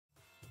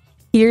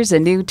Here's a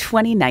new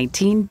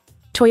 2019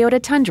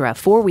 Toyota Tundra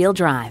four-wheel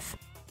drive.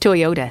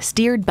 Toyota,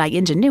 steered by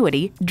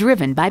ingenuity,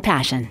 driven by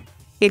passion.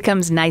 It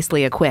comes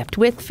nicely equipped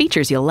with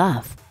features you'll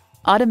love.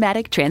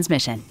 Automatic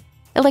transmission,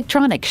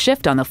 electronic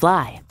shift on the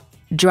fly,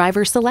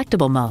 driver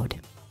selectable mode,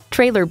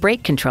 trailer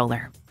brake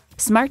controller,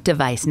 smart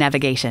device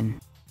navigation,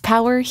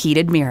 power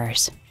heated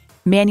mirrors,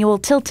 manual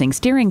tilting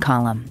steering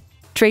column,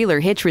 trailer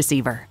hitch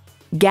receiver,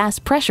 gas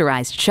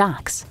pressurized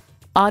shocks,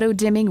 auto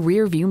dimming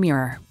rear view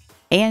mirror,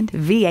 and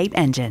V8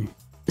 engine.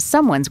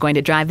 Someone's going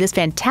to drive this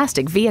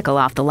fantastic vehicle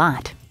off the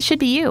lot. Should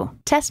be you.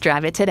 Test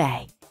drive it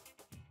today.